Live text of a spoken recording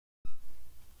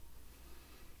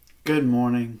Good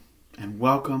morning and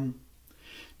welcome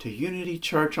to Unity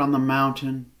Church on the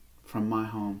Mountain from my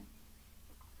home.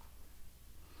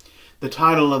 The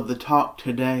title of the talk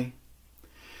today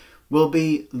will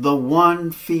be The One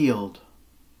Field.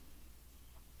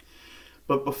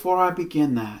 But before I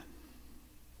begin that,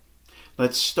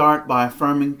 let's start by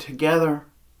affirming together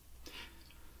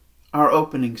our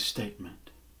opening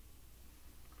statement.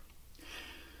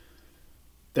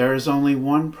 There is only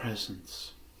one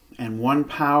presence and one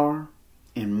power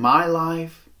in my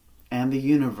life and the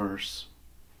universe,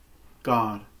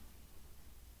 God.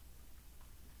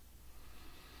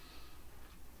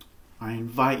 I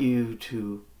invite you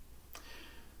to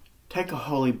take a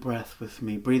holy breath with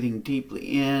me, breathing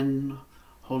deeply in,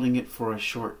 holding it for a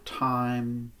short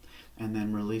time, and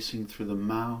then releasing through the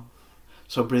mouth.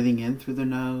 So breathing in through the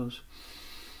nose,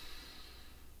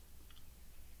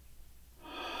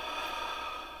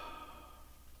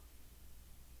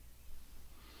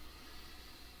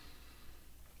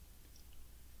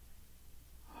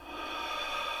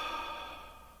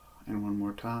 and one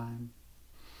more time.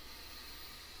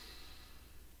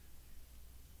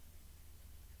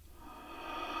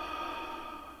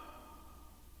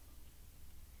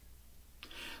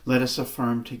 Let us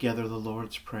affirm together the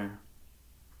Lord's Prayer.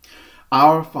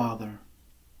 Our Father,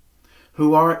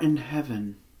 who art in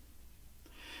heaven,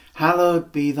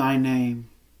 hallowed be thy name.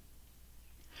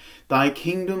 Thy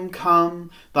kingdom come,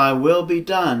 thy will be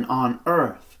done on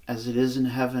earth as it is in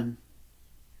heaven.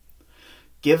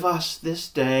 Give us this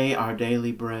day our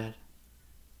daily bread,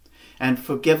 and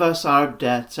forgive us our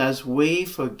debts as we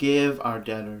forgive our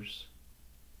debtors.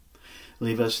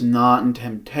 Leave us not in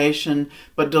temptation,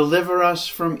 but deliver us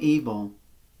from evil.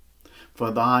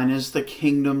 For thine is the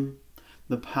kingdom,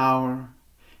 the power,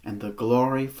 and the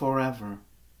glory forever.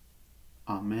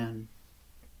 Amen.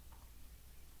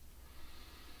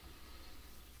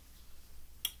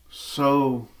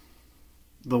 So,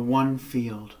 the one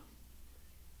field.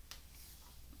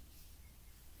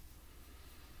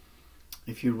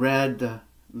 If you read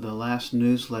the last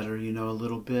newsletter, you know a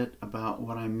little bit about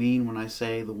what I mean when I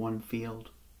say the one field.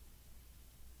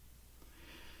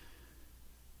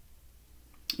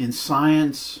 In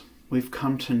science, we've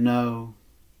come to know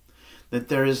that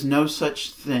there is no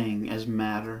such thing as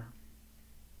matter.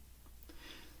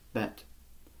 That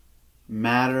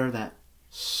matter, that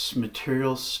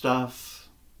material stuff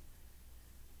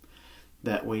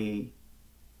that we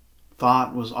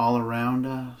thought was all around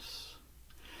us,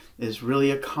 is really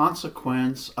a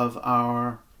consequence of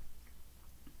our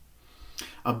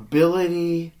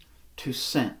ability to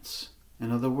sense.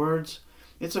 In other words,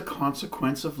 it's a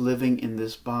consequence of living in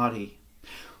this body.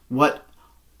 What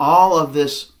all of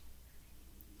this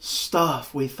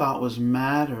stuff we thought was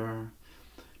matter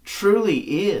truly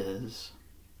is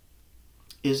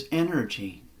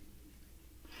energy.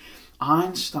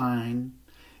 Einstein,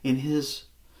 in his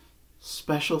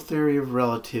special theory of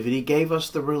relativity, gave us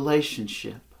the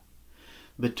relationship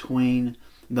between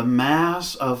the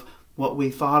mass of what we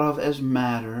thought of as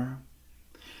matter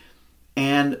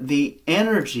and the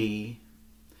energy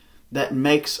that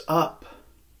makes up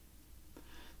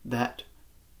that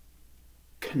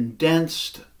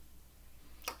condensed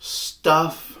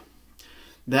stuff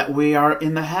that we are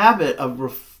in the habit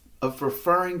of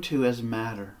referring to as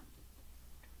matter.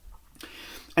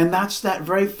 And that's that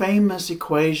very famous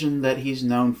equation that he's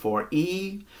known for,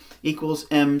 E equals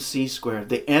mc squared.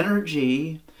 The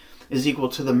energy is equal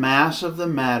to the mass of the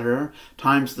matter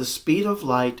times the speed of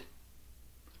light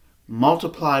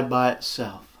multiplied by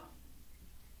itself.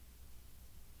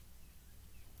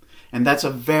 And that's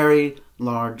a very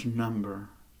large number.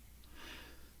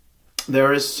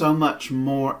 There is so much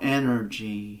more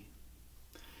energy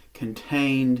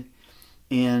contained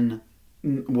in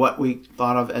what we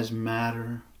thought of as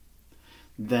matter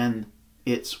than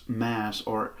its mass,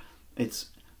 or its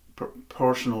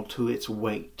proportional to its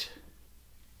weight.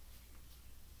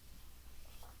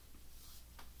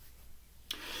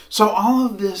 So all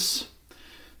of this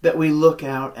that we look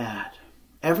out at,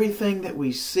 everything that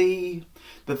we see,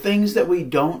 the things that we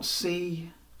don't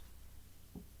see,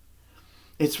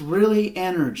 it's really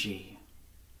energy.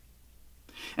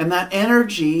 And that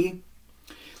energy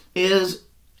is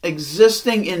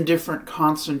existing in different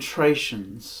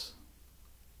concentrations.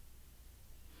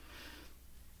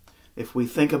 If we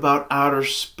think about outer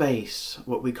space,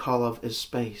 what we call of is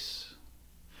space,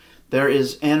 there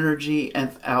is energy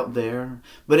out there,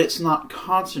 but it's not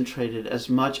concentrated as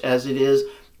much as it is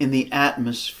in the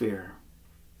atmosphere,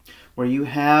 where you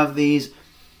have these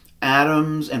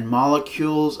atoms and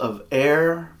molecules of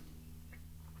air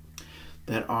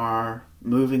that are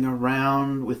moving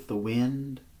around with the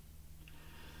wind.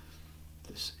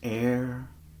 This air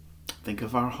Think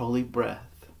of our holy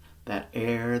breath, that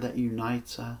air that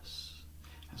unites us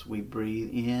as we breathe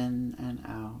in and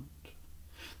out,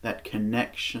 that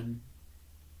connection.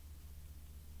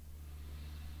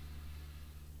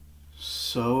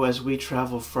 So as we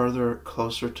travel further,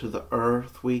 closer to the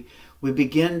earth, we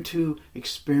begin to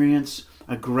experience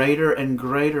a greater and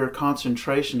greater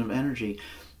concentration of energy.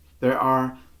 There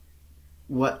are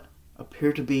what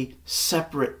appear to be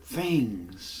separate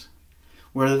things,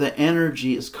 where the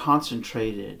energy is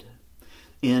concentrated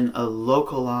in a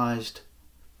localized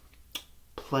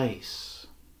place.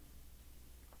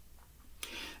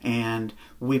 And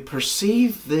we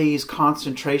perceive these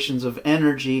concentrations of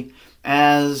energy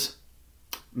as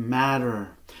matter.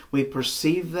 We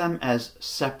perceive them as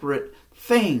separate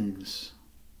things.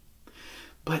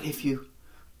 But if you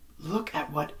look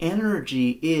at what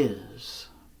energy is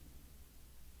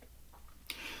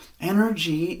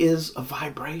a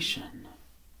vibration.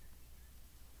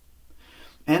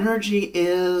 Energy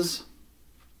is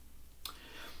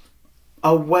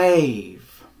a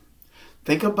wave.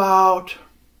 Think about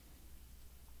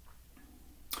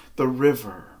the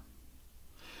river.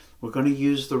 We're going to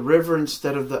use the river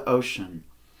instead of the ocean.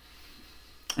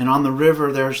 And on the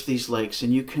river there's these lakes,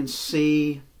 and you can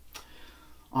see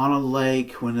on a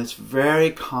lake when it's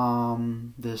very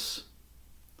calm this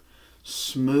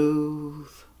smooth,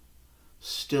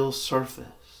 still surface.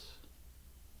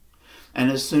 And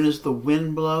as soon as the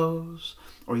wind blows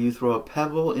or you throw a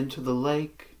pebble into the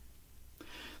lake,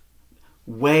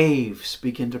 waves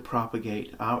begin to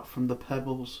propagate out from the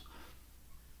pebble's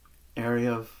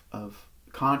area of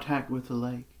contact with the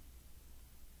lake.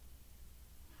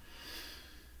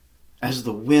 As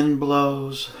the wind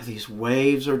blows, these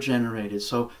waves are generated.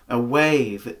 So a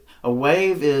wave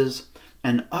is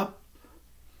an up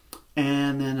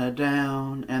and then a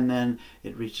down, and then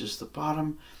it reaches the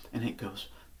bottom and it goes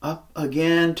up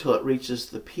again till it reaches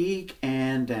the peak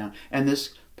and down. And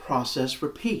this process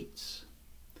repeats.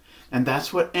 And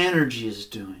that's what energy is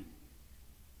doing.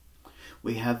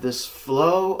 We have this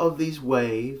flow of these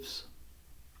waves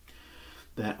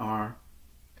that are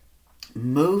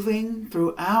moving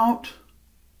throughout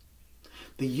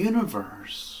the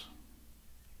universe.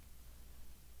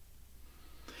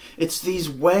 It's these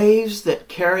waves that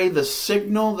carry the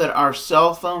signal that our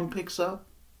cell phone picks up.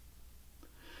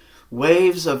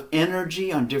 Waves of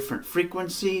energy on different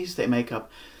frequencies. They make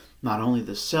up not only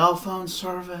the cell phone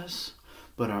service,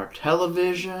 but our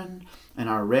television and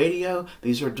our radio.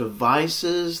 These are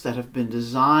devices that have been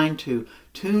designed to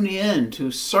tune in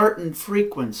to certain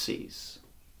frequencies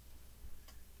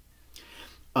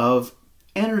of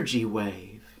energy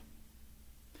wave.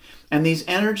 And these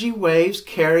energy waves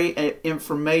carry an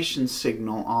information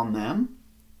signal on them,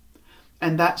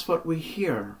 and that's what we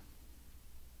hear.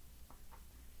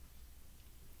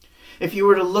 If you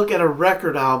were to look at a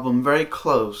record album very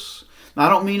close, I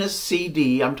don't mean a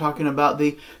CD, I'm talking about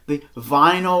the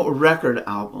vinyl record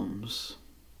albums.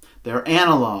 They're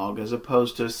analog as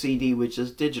opposed to a CD, which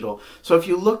is digital. So if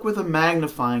you look with a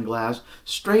magnifying glass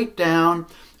straight down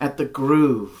at the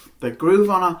groove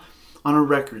on a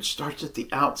record starts at the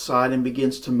outside and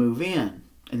begins to move in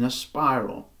a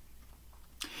spiral.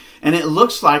 And it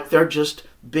looks like they're just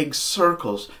big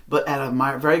circles, but at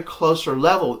a very closer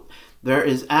level, there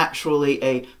is actually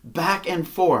a back and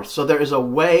forth. So there is a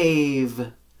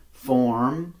wave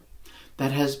form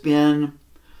that has been,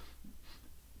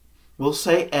 we'll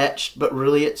say etched, but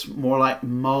really it's more like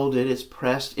molded. It's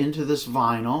pressed into this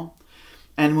vinyl.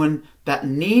 And when that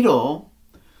needle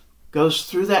goes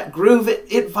through that groove,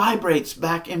 it vibrates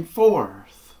back and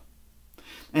forth.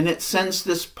 And it sends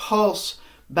this pulse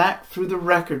back through the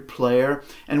record player,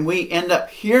 and we end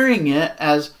up hearing it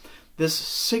as this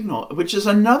signal, which is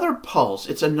another pulse.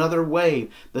 It's another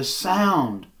wave. The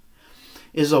sound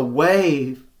is a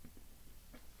wave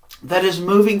that is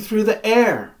moving through the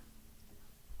air.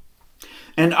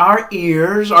 And our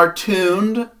ears are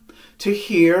tuned to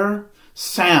hear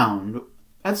sound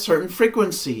at certain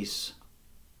frequencies.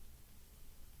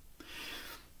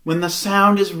 When the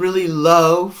sound is really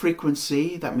low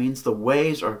frequency, that means the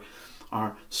waves are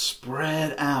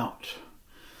spread out.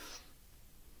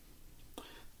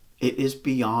 It is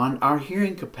beyond our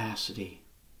hearing capacity.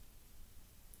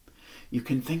 You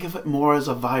can think of it more as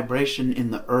a vibration in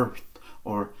the earth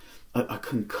or a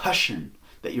concussion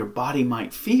that your body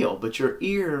might feel, but your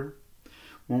ear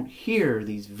won't hear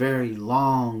these very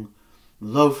long,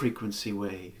 low frequency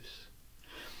waves.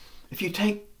 If you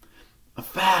take a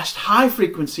fast, high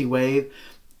frequency wave,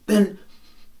 then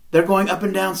they're going up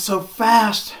and down so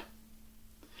fast,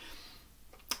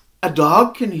 a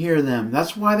dog can hear them.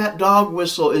 That's why that dog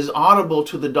whistle is audible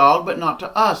to the dog, but not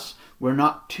to us. We're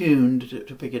not tuned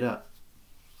to pick it up.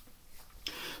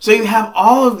 So you have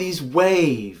all of these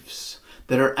waves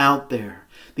that are out there.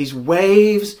 These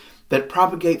waves that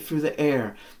propagate through the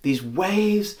air. These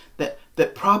waves that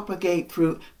propagate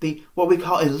through what we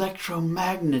call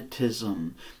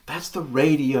electromagnetism. That's the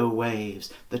radio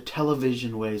waves, the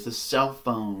television waves, the cell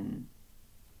phone.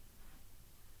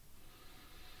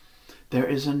 There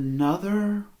is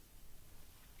another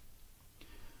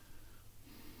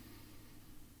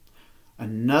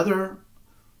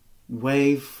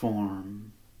waveform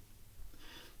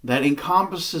that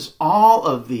encompasses all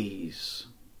of these.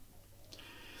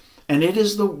 And it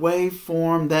is the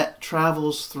waveform that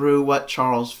travels through what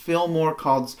Charles Fillmore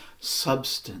calls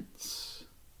substance.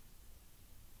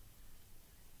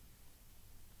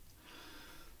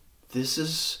 This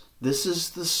is the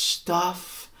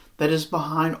stuff that is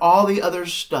behind all the other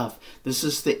stuff. This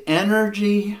is the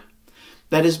energy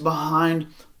that is behind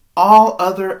all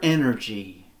other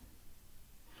energy.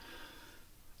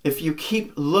 If you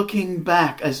keep looking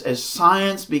back, as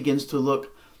science begins to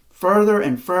look further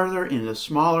and further into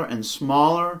smaller and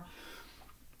smaller,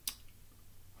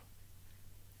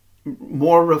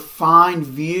 more refined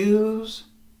views,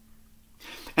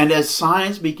 and as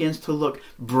science begins to look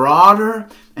broader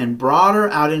and broader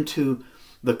out into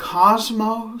the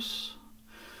cosmos,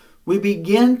 we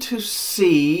begin to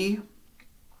see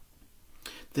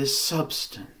this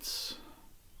substance.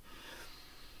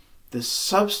 This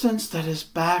substance that is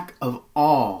back of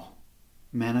all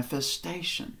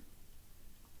manifestation.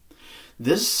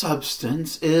 This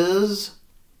substance is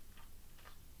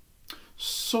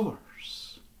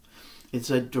source. It's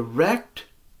a direct,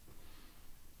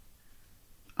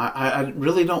 I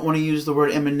really don't want to use the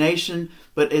word emanation,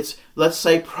 but it's, let's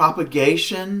say,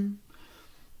 propagation.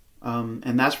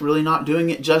 And that's really not doing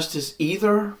it justice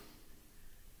either.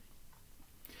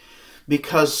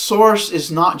 Because source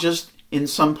is not just in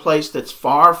some place that's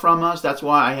far from us. That's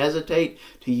why I hesitate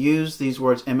to use these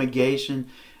words emanation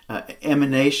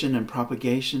and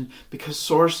propagation, because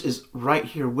source is right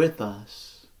here with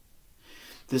us.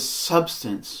 This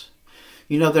substance.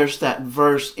 You know, there's that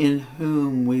verse, in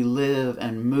whom we live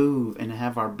and move and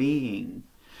have our being.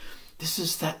 This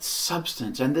is that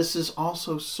substance, and this is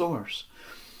also source.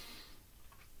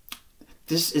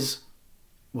 This is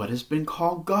what has been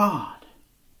called God.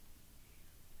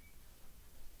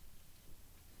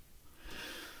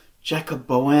 Jacob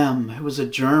Boehm, who was a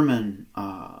German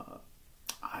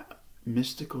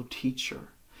mystical teacher.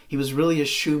 He was really a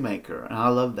shoemaker, and I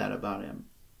love that about him.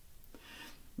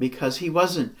 Because he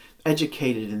wasn't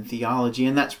educated in theology,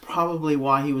 and that's probably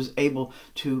why he was able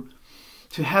to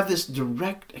have this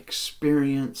direct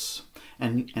experience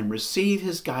and receive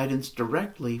his guidance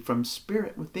directly from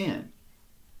Spirit within.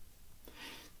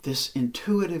 This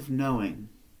intuitive knowing.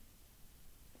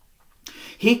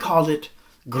 He called it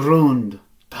Grund,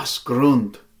 das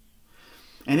Grund.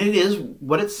 And it is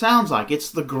what it sounds like.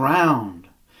 It's the ground.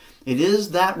 It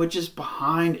is that which is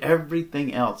behind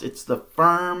everything else. It's the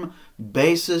firm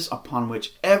basis upon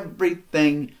which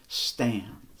everything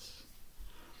stands.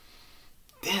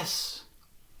 This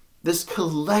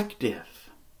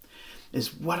collective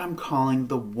is what I'm calling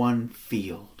the one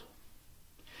field.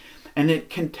 And it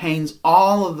contains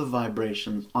all of the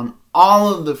vibrations on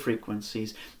all of the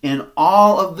frequencies in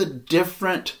all of the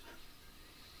different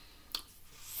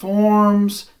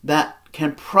forms that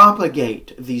can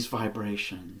propagate these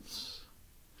vibrations.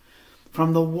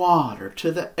 From the water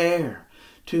to the air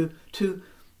to the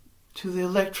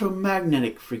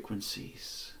electromagnetic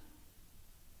frequencies.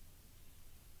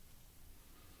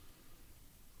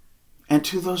 And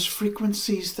to those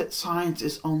frequencies that science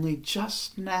is only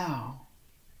just now.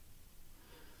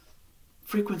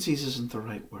 Frequencies isn't the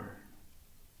right word.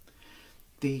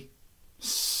 The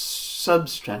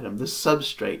substratum, the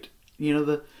substrate, you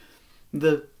know,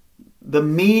 the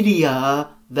media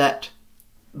that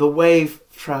the wave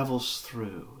travels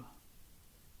through.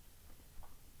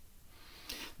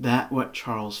 That what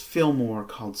Charles Fillmore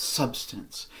called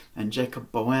substance and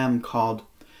Jacob Boehm called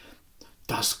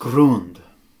das Grund.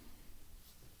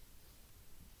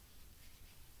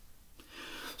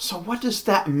 So what does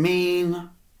that mean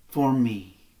for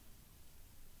me?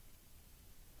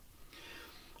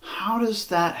 How does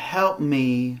that help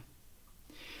me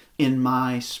in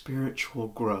my spiritual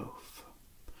growth?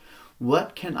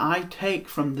 What can I take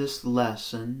from this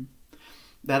lesson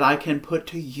that I can put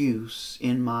to use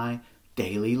in my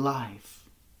daily life?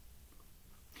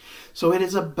 So it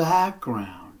is a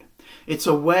background. It's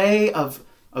a way of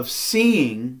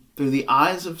seeing through the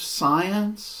eyes of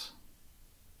science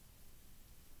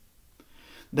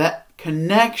that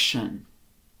connection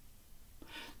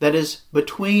that is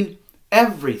between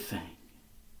everything.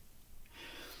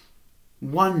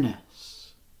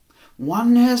 Oneness.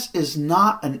 Oneness is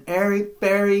not an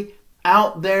airy-fairy,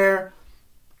 out there,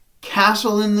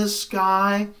 castle in the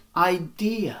sky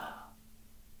idea.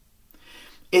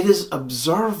 It is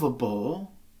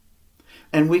observable,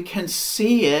 and we can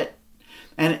see it,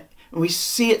 and we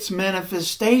see its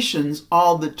manifestations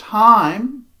all the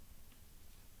time.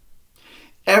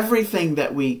 Everything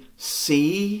that we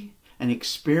see and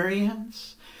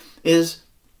experience is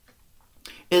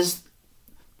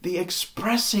the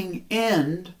expressing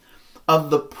end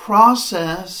of the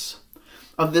process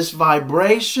of this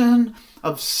vibration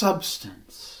of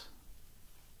substance.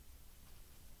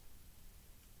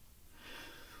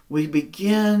 We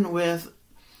begin with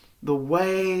the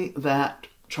way that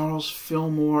Charles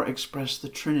Fillmore expressed the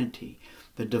Trinity,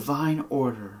 the divine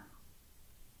order.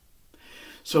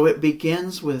 So it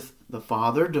begins with the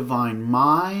Father, divine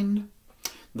mind,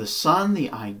 the Son, the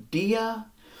idea,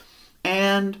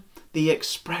 and the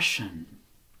expression,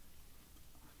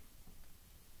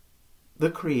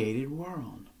 the created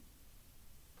world.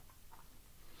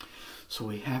 So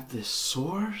we have this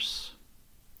source,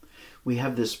 we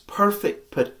have this perfect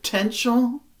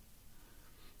potential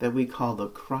that we call the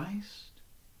Christ,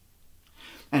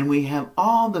 and we have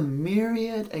all the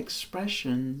myriad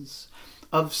expressions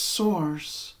of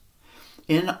source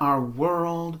in our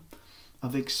world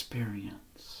of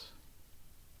experience.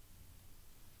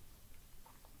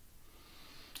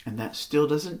 And that still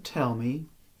doesn't tell me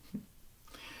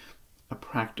a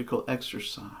practical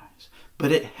exercise,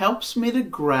 but it helps me to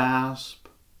grasp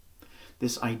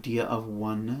this idea of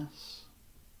oneness.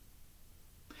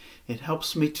 It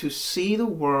helps me to see the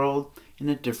world in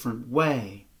a different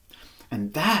way,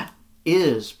 and that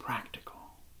is practical.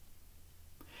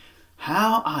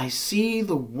 How I see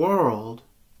the world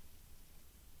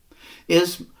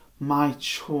is my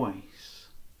choice.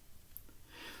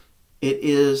 It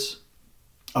is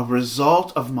a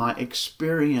result of my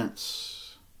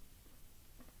experience.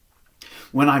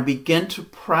 When I begin to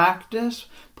practice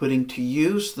putting to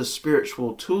use the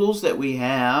spiritual tools that we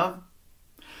have,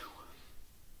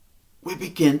 we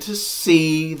begin to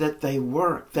see that they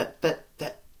work, that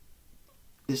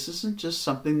this isn't just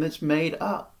something that's made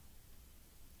up.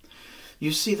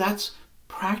 You see, that's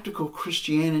practical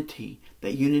Christianity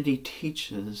that Unity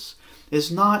teaches, is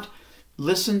not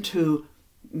listen to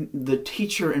the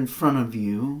teacher in front of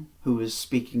you who is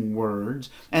speaking words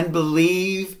and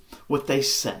believe what they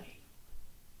say.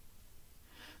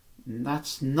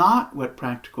 That's not what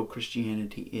practical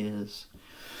Christianity is.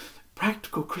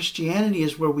 Practical Christianity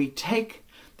is where we take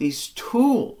these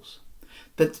tools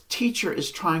that the teacher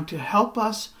is trying to help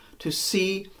us to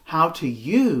see how to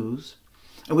use,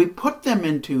 and we put them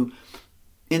into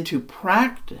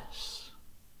practice.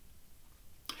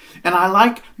 And I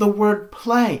like the word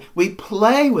play. We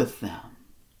play with them.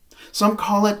 Some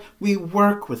call it we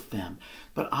work with them.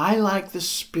 But I like the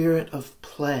spirit of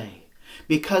play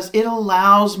because it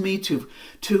allows me to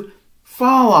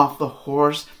fall off the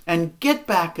horse and get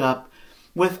back up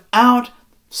without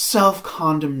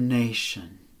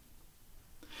self-condemnation.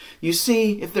 You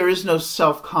see, if there is no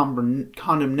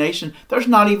self-condemnation, there's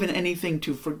not even anything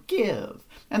to forgive.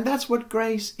 And that's what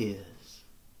grace is.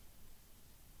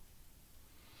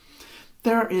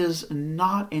 There is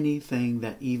not anything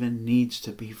that even needs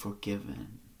to be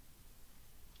forgiven.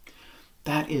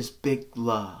 That is big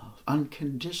love,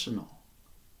 unconditional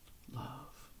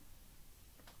love.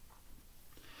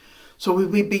 So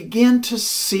we begin to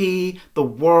see the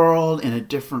world in a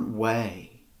different way.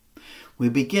 We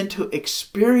begin to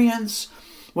experience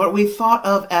what we thought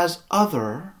of as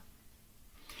other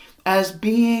as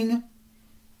being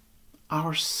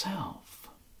ourself.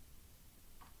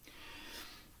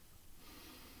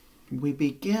 We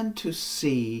begin to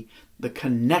see the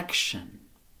connection.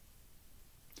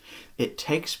 It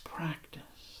takes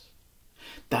practice.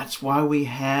 That's why we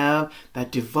have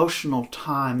that devotional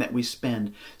time that we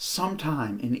spend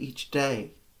sometime in each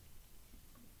day.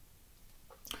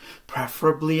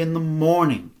 Preferably in the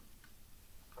morning,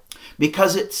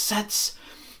 because it sets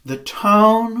the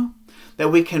tone that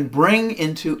we can bring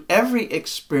into every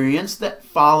experience that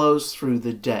follows through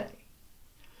the day.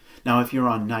 Now, if you're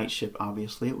on night shift,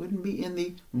 obviously it wouldn't be in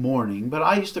the morning, but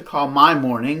I used to call my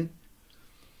morning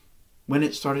when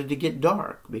it started to get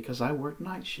dark because I worked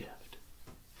night shift.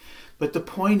 But the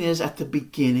point is, at the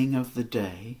beginning of the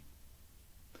day,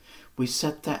 we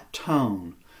set that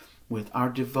tone with our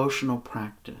devotional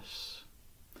practice.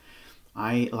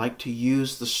 I like to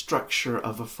use the structure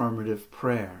of affirmative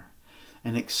prayer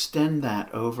and extend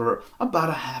that over about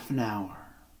a half an hour.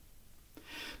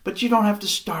 But you don't have to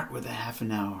start with a half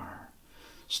an hour.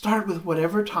 Start with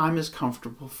whatever time is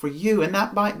comfortable for you, and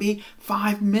that might be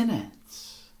 5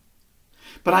 minutes.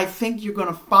 But I think you're going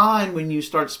to find when you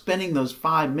start spending those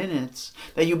 5 minutes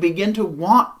that you begin to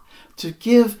want to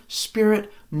give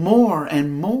Spirit more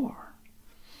and more,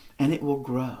 and it will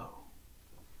grow.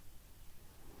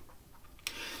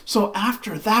 So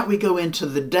after that, we go into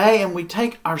the day and we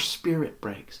take our spirit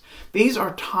breaks. These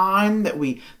are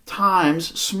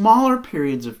smaller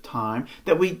periods of time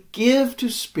that we give to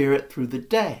Spirit through the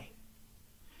day.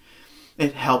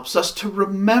 It helps us to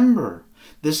remember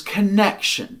this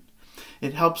connection.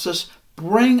 It helps us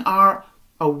bring our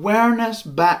awareness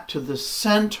back to the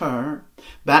center,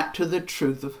 back to the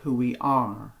truth of who we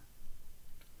are.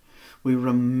 We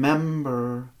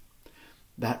remember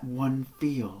that one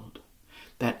field,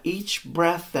 that each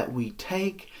breath that we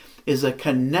take is a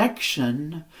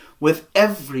connection with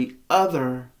every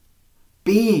other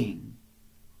being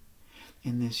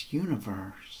in this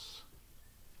universe.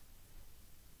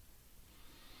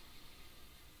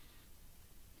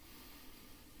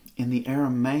 In the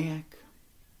Aramaic,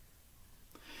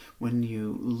 when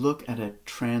you look at a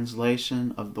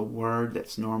translation of the word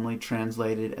that's normally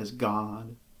translated as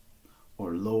God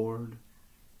or Lord,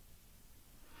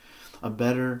 a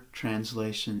better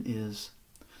translation is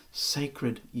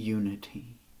sacred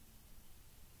unity.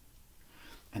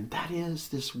 And that is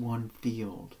this one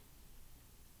field.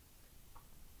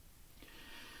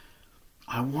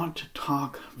 I want to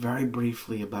talk very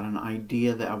briefly about an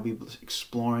idea that I'll be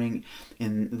exploring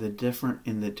in the different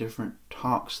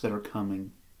talks that are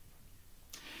coming.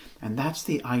 And that's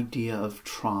the idea of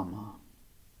trauma.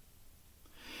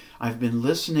 I've been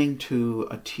listening to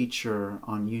a teacher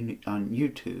on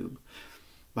YouTube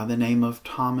by the name of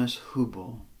Thomas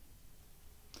Hubel,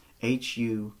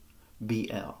 Hubl.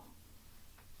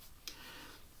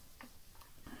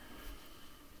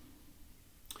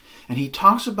 And he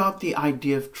talks about the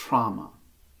idea of trauma.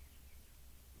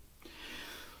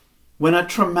 When a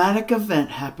traumatic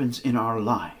event happens in our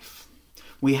life,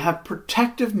 we have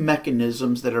protective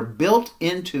mechanisms that are built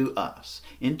into us,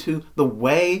 into the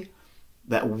way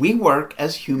that we work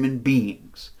as human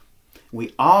beings.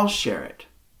 We all share it.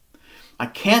 I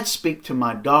can't speak to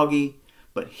my doggy,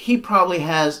 but he probably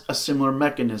has a similar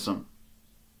mechanism.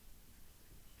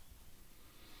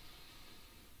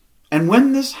 And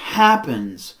when this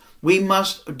happens, we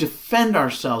must defend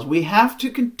ourselves. We have to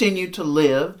continue to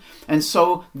live. And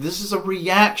so this is a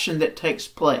reaction that takes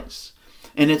place.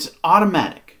 And it's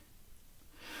automatic.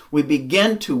 We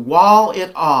begin to wall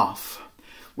it off.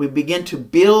 We begin to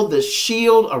build the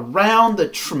shield around the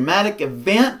traumatic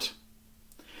event.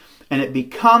 And it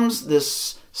becomes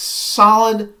this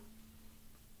solid,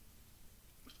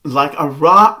 like a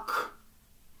rock,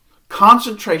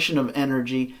 concentration of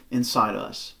energy inside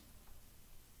us.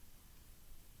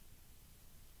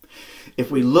 If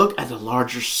we look at the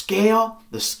larger scale,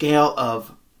 the scale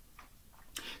of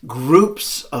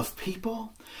groups of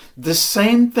people, the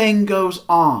same thing goes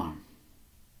on.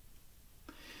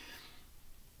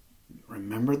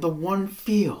 Remember the one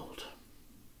field.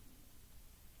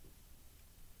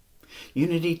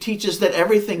 Unity teaches that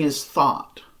everything is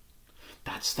thought.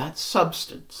 That's that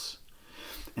substance.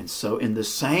 And so in the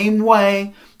same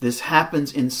way, this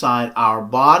happens inside our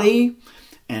body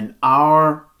and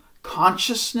our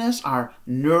consciousness, our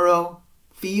neuro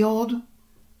field.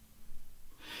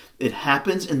 It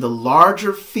happens in the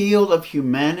larger field of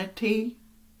humanity.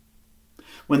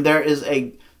 When there is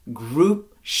a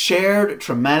group shared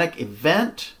traumatic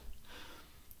event,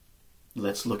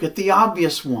 let's look at the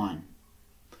obvious one.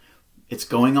 It's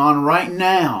going on right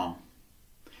now.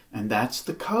 And that's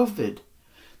the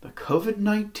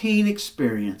COVID-19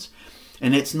 experience.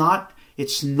 And it's not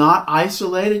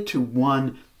isolated to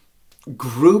one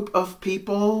group of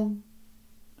people.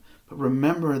 But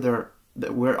remember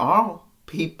that we're all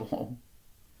people.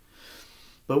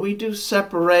 But we do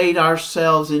separate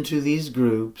ourselves into these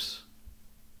groups.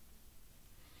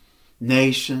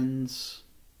 Nations,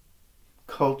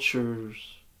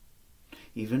 cultures,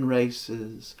 even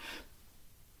races.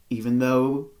 Even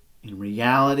though in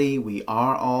reality we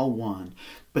are all one.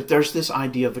 But there's this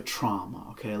idea of a trauma.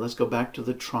 Okay, let's go back to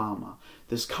the trauma.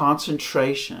 This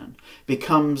concentration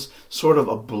becomes sort of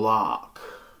a block.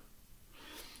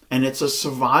 And it's a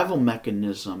survival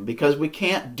mechanism because we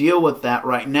can't deal with that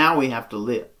right now. We have to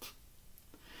live.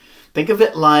 Think of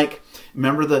it like,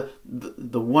 remember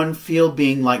the one field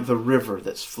being like the river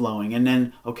that's flowing. And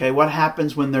then, okay, what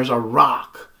happens when there's a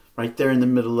rock right there in the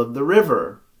middle of the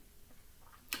river?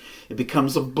 It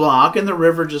becomes a block and the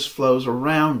river just flows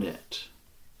around it.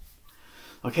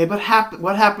 Okay, but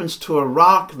what happens to a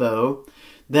rock, though,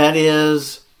 that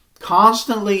is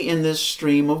constantly in this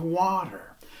stream of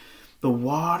water? The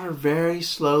water very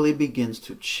slowly begins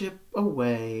to chip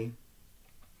away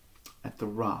at the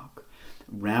rock.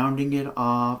 rounding it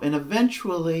off, and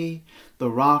eventually the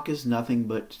rock is nothing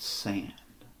but sand.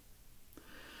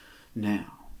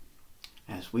 Now,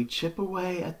 as we chip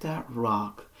away at that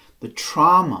rock, the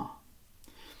trauma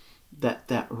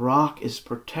that rock is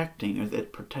protecting, or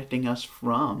that protecting us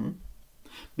from,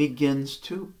 begins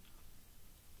to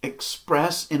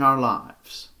express in our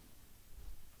lives.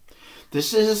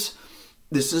 This is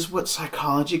what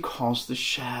psychology calls the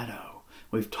shadow.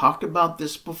 We've talked about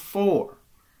this before.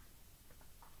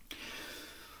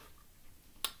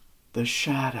 The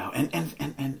shadow.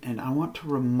 And I want to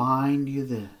remind you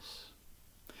this.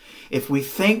 If we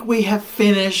think we have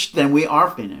finished, then we are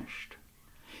finished.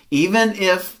 Even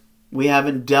if we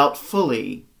haven't dealt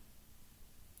fully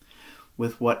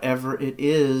with whatever it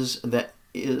is that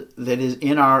is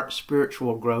in our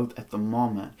spiritual growth at the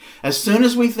moment. As soon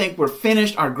as we think we're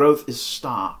finished, our growth is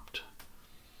stopped.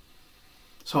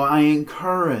 So I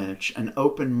encourage an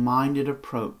open-minded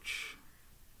approach,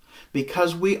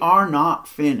 because we are not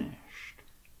finished.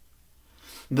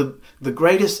 The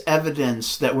greatest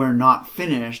evidence that we're not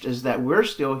finished is that we're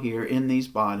still here in these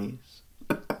bodies.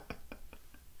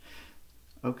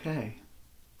 Okay,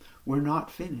 we're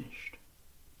not finished.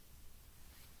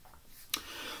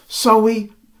 So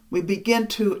we begin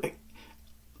to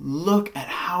look at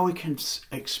how we can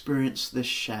experience this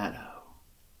shadow.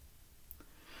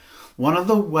 One of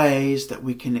the ways that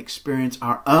we can experience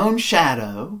our own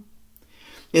shadow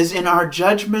is in our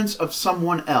judgments of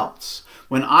someone else.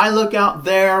 When I look out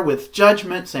there with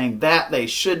judgment, saying that they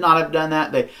should not have done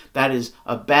that, that is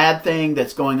a bad thing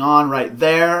that's going on right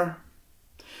there,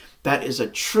 that is a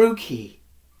true key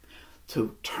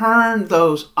to turn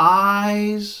those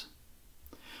eyes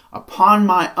upon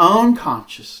my own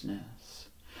consciousness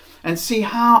and see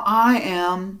how I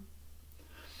am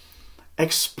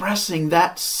expressing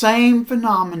that same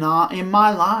phenomena in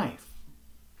my life,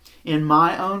 in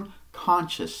my own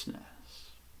consciousness,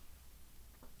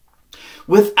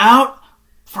 without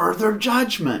further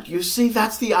judgment. You see,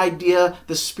 that's the idea,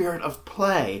 the spirit of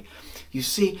play. You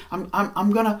see, I'm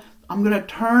gonna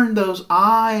turn those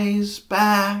eyes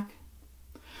back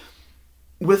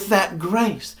with that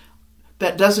grace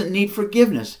that doesn't need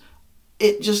forgiveness.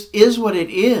 It just is what it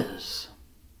is.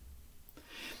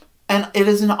 And it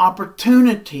is an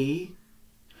opportunity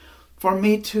for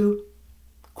me to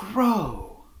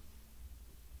grow.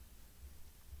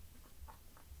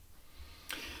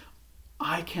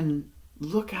 I can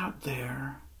look out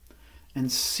there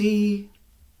and see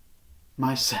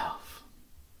myself.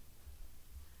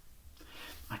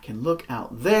 I can look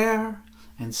out there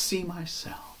and see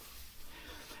myself.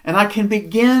 And I can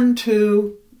begin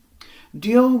to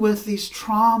deal with these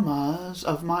traumas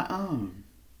of my own.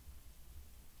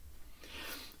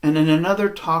 And in another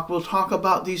talk, we'll talk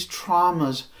about these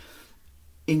traumas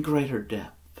in greater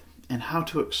depth and how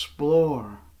to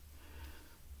explore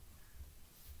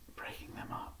breaking them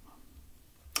up.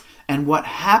 And what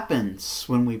happens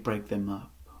when we break them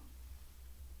up.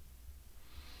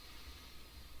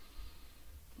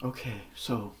 Okay,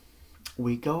 so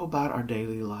we go about our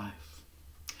daily life.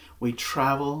 We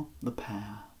travel the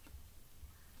path.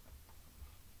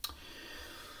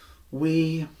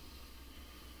 We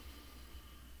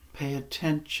pay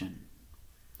attention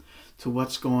to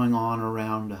what's going on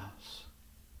around us,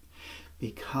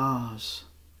 because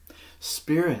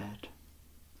Spirit,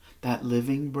 that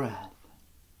living breath,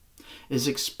 is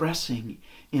expressing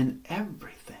in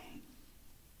everything.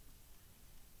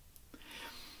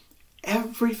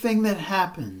 Everything that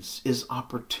happens is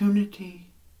opportunity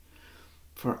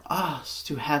for us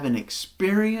to have an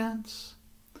experience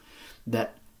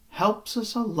that helps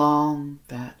us along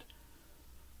that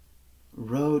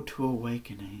road to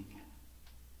awakening.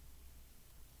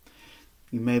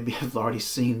 You maybe have already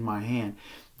seen my hand.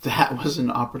 That was an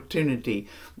opportunity.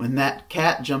 When that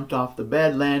cat jumped off the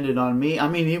bed, landed on me, I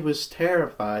mean, he was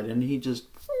terrified, and he just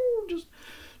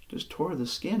tore the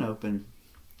skin open.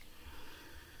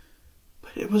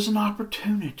 But it was an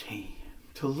opportunity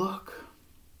to look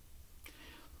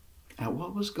at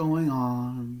what was going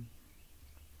on,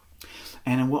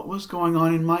 and what was going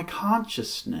on in my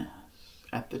consciousness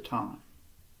at the time.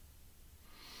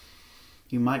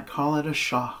 You might call it a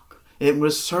shock. It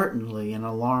was certainly an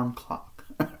alarm clock.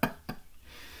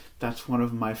 That's one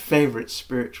of my favorite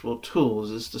spiritual tools,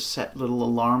 is to set little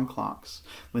alarm clocks.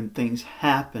 When things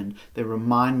happen, they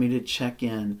remind me to check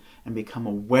in and become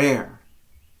aware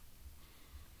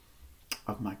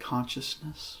of my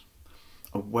consciousness,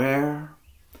 aware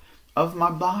of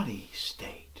my body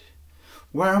state.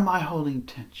 Where am I holding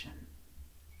tension?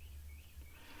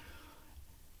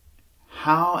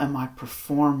 How am I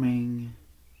performing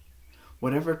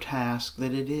whatever task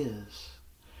that it is?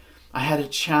 I had a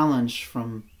challenge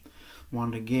from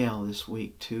Wanda Gale this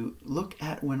week to look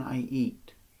at when I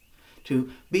eat,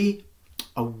 to be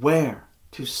aware,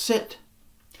 to sit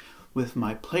with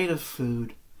my plate of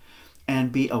food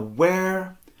and be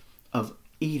aware of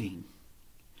eating.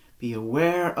 Be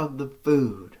aware of the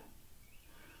food.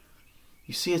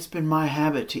 You see, it's been my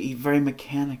habit to eat very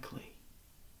mechanically.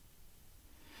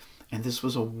 And this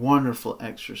was a wonderful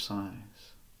exercise.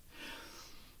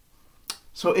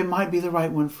 So it might be the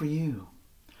right one for you.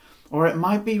 Or it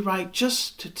might be right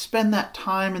just to spend that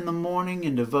time in the morning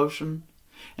in devotion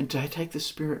and to take the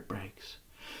spirit breaks.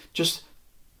 Just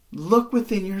look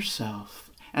within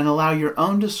yourself and allow your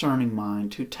own discerning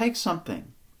mind to take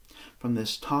something from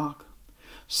this talk,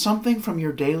 something from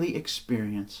your daily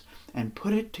experience, and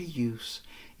put it to use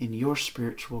in your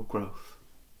spiritual growth.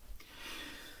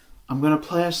 I'm going to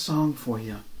play a song for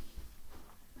you.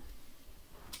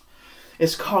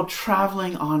 It's called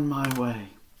Traveling on My Way.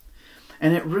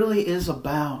 And it really is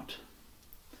about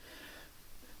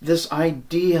this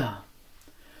idea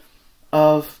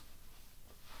of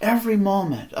every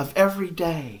moment, of every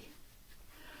day,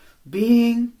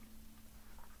 being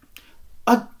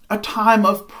a time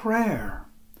of prayer.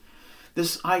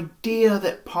 This idea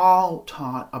that Paul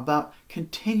taught about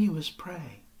continuous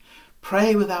pray.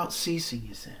 Pray without ceasing,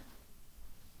 he said.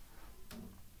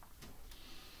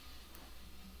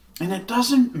 And it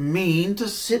doesn't mean to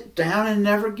sit down and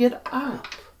never get up.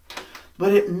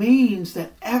 But it means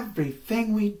that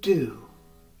everything we do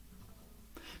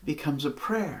becomes a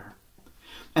prayer.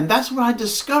 And that's what I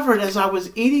discovered as I was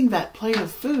eating that plate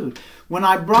of food. When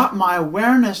I brought my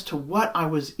awareness to what I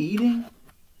was eating,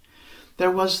 there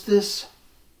was this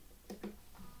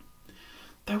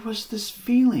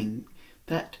feeling,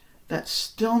 that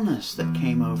stillness that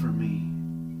came over me.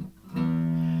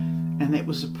 And it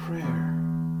was a prayer.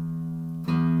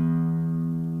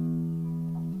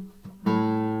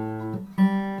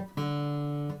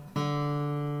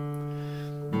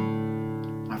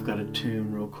 I've got a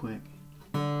tune real quick.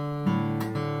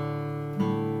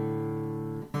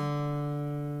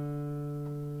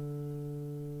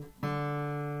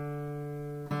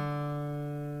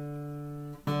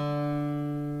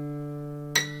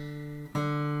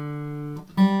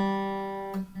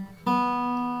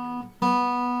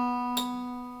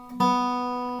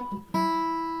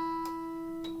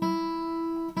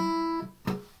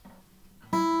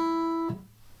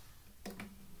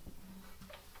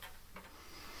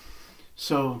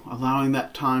 So, allowing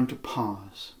that time to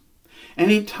pause.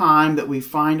 Any time that we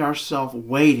find ourselves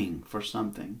waiting for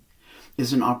something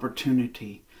is an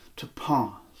opportunity to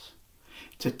pause,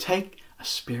 to take a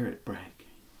spirit break.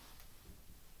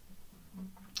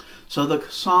 So the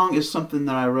song is something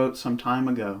that I wrote some time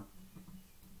ago,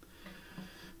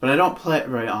 but I don't play it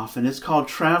very often. It's called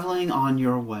Traveling on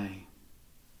Your Way.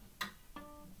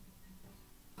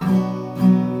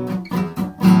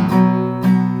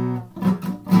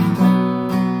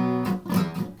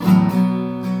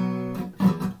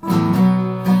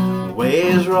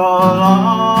 Waves roll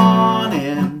on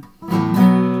in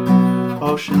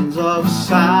oceans of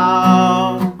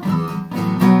sound.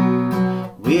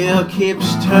 Wheel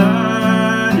keeps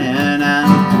turning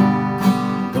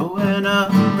and going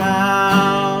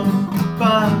around,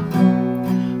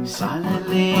 but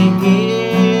silently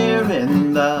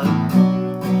hearing the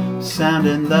sound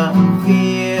in the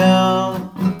field.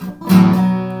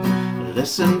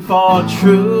 Listen for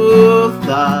truth,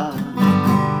 the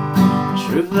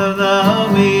truth of the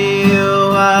wheel,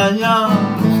 while you're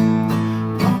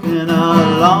walking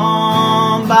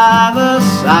along by the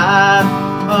side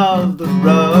of the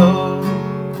road,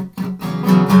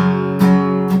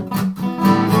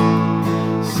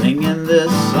 singing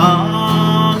this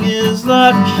song is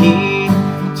the key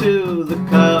to the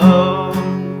code.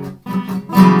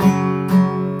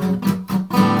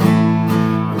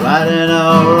 Righting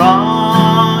a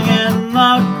wrong in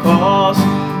the course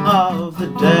of the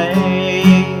day,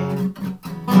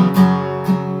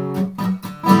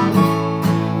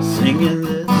 singing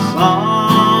this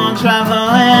song,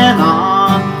 traveling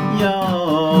on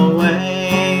your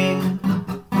way.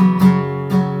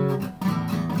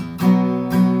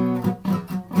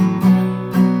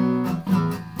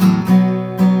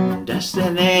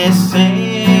 Destiny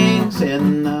sings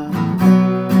in the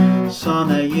song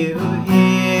that you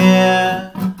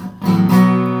hear.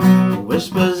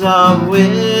 Whispers of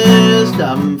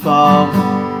wisdom fall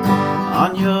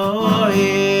on your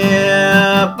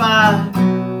ear by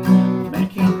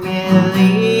making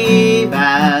believe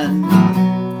and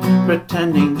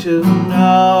pretending to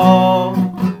know.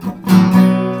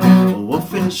 A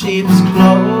wolf in sheep's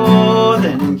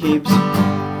clothing keeps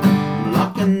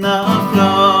blocking the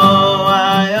flow.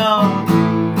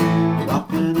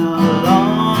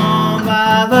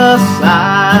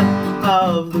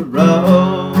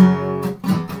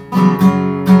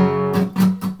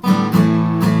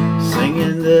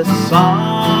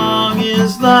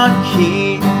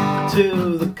 key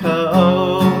to the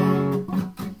code.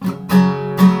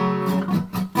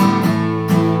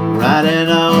 Righting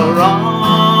a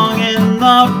wrong in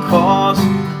the course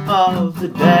of the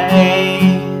day.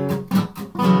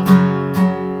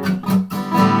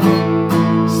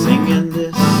 Singing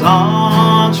this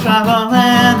song,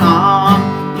 traveling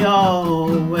on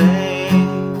your way.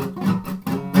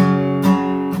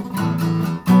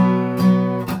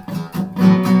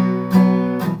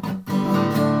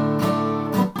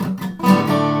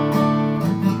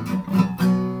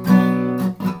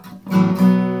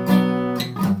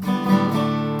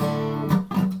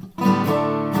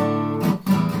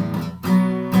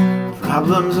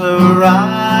 Problems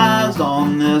arise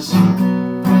on this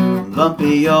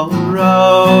bumpy old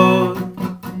road,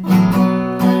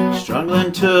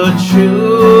 struggling to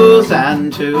choose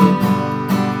and to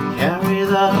carry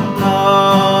the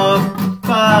load.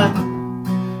 But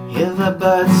hear the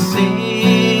birds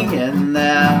sing in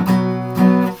their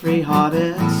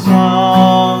free-hearted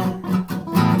song.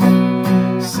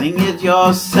 Sing it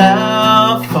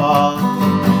yourself for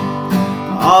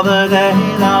all the day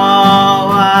long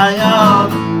while you're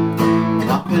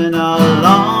walking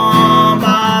along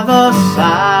by the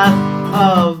side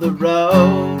of the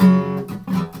road.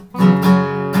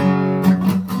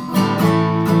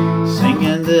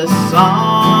 Singing this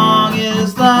song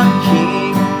is the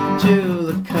key to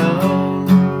the code.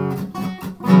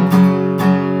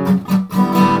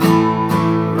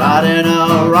 Righting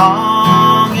a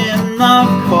wrong in the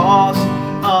course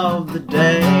of the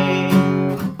day.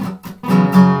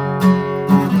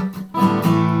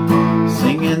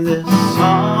 Singing this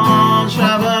song,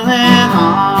 traveling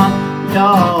on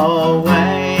your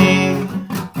way.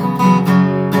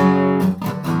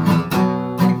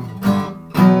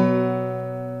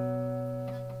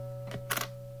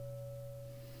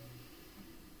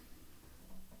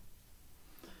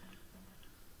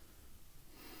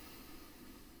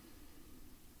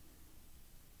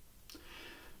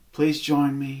 Please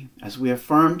join me as we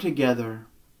affirm together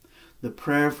the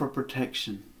prayer for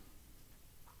protection.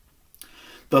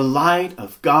 The light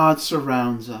of God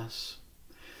surrounds us.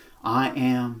 I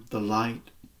am the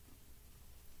light.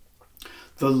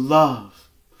 The love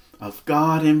of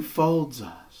God enfolds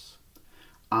us.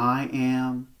 I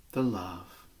am the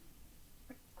love.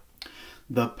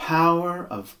 The power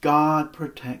of God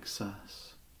protects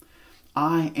us.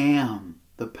 I am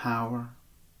the power.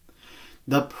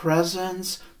 The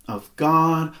presence of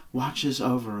God watches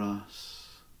over us.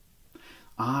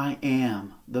 I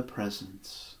am the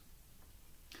presence.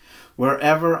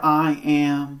 Wherever I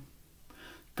am,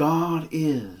 God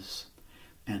is,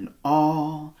 and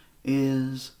all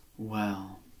is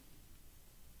well.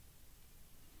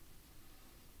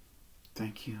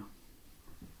 Thank you.